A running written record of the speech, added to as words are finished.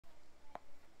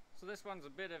So this one's a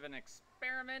bit of an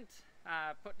experiment,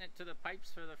 putting it to the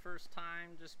pipes for the first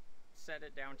time. Just set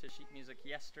it down to sheet music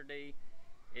yesterday.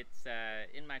 It's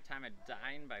In My Time of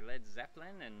Dying by Led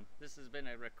Zeppelin, and this has been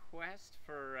a request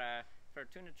for a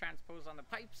tune to transpose on the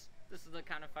pipes. This is the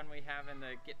kind of fun we have in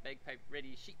the Get Bagpipe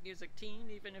Ready sheet music team.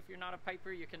 Even if you're not a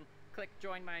piper, you can click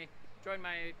join my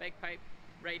bagpipe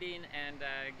rating and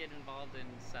get involved in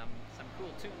some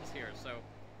cool tunes here. So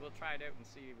we'll try it out and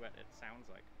see what it sounds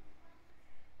like.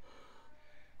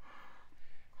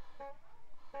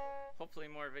 Hopefully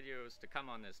more videos to come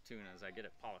on this tune as I get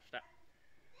it polished up.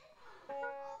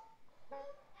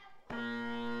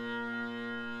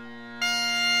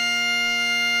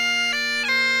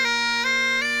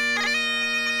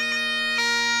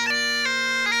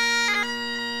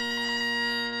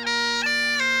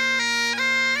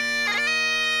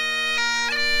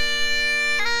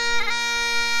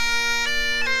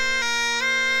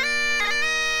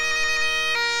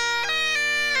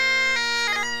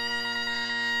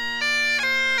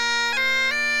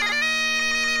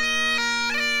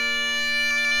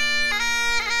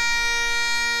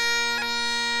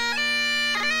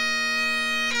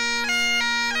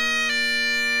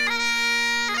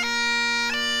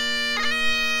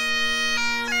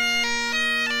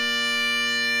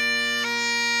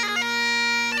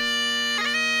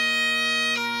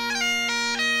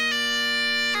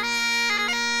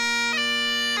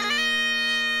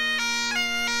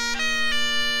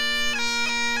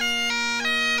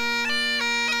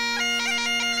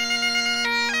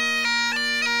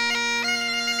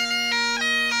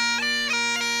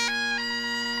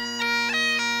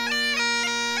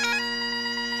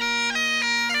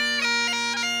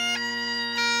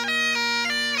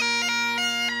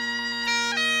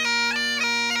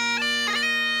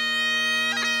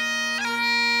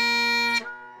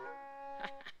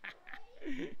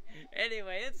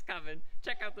 Anyway, it's coming.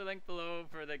 Check out the link below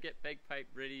for the Get Bagpipe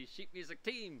Ready sheet music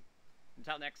team.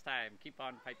 Until next time, keep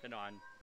on piping on.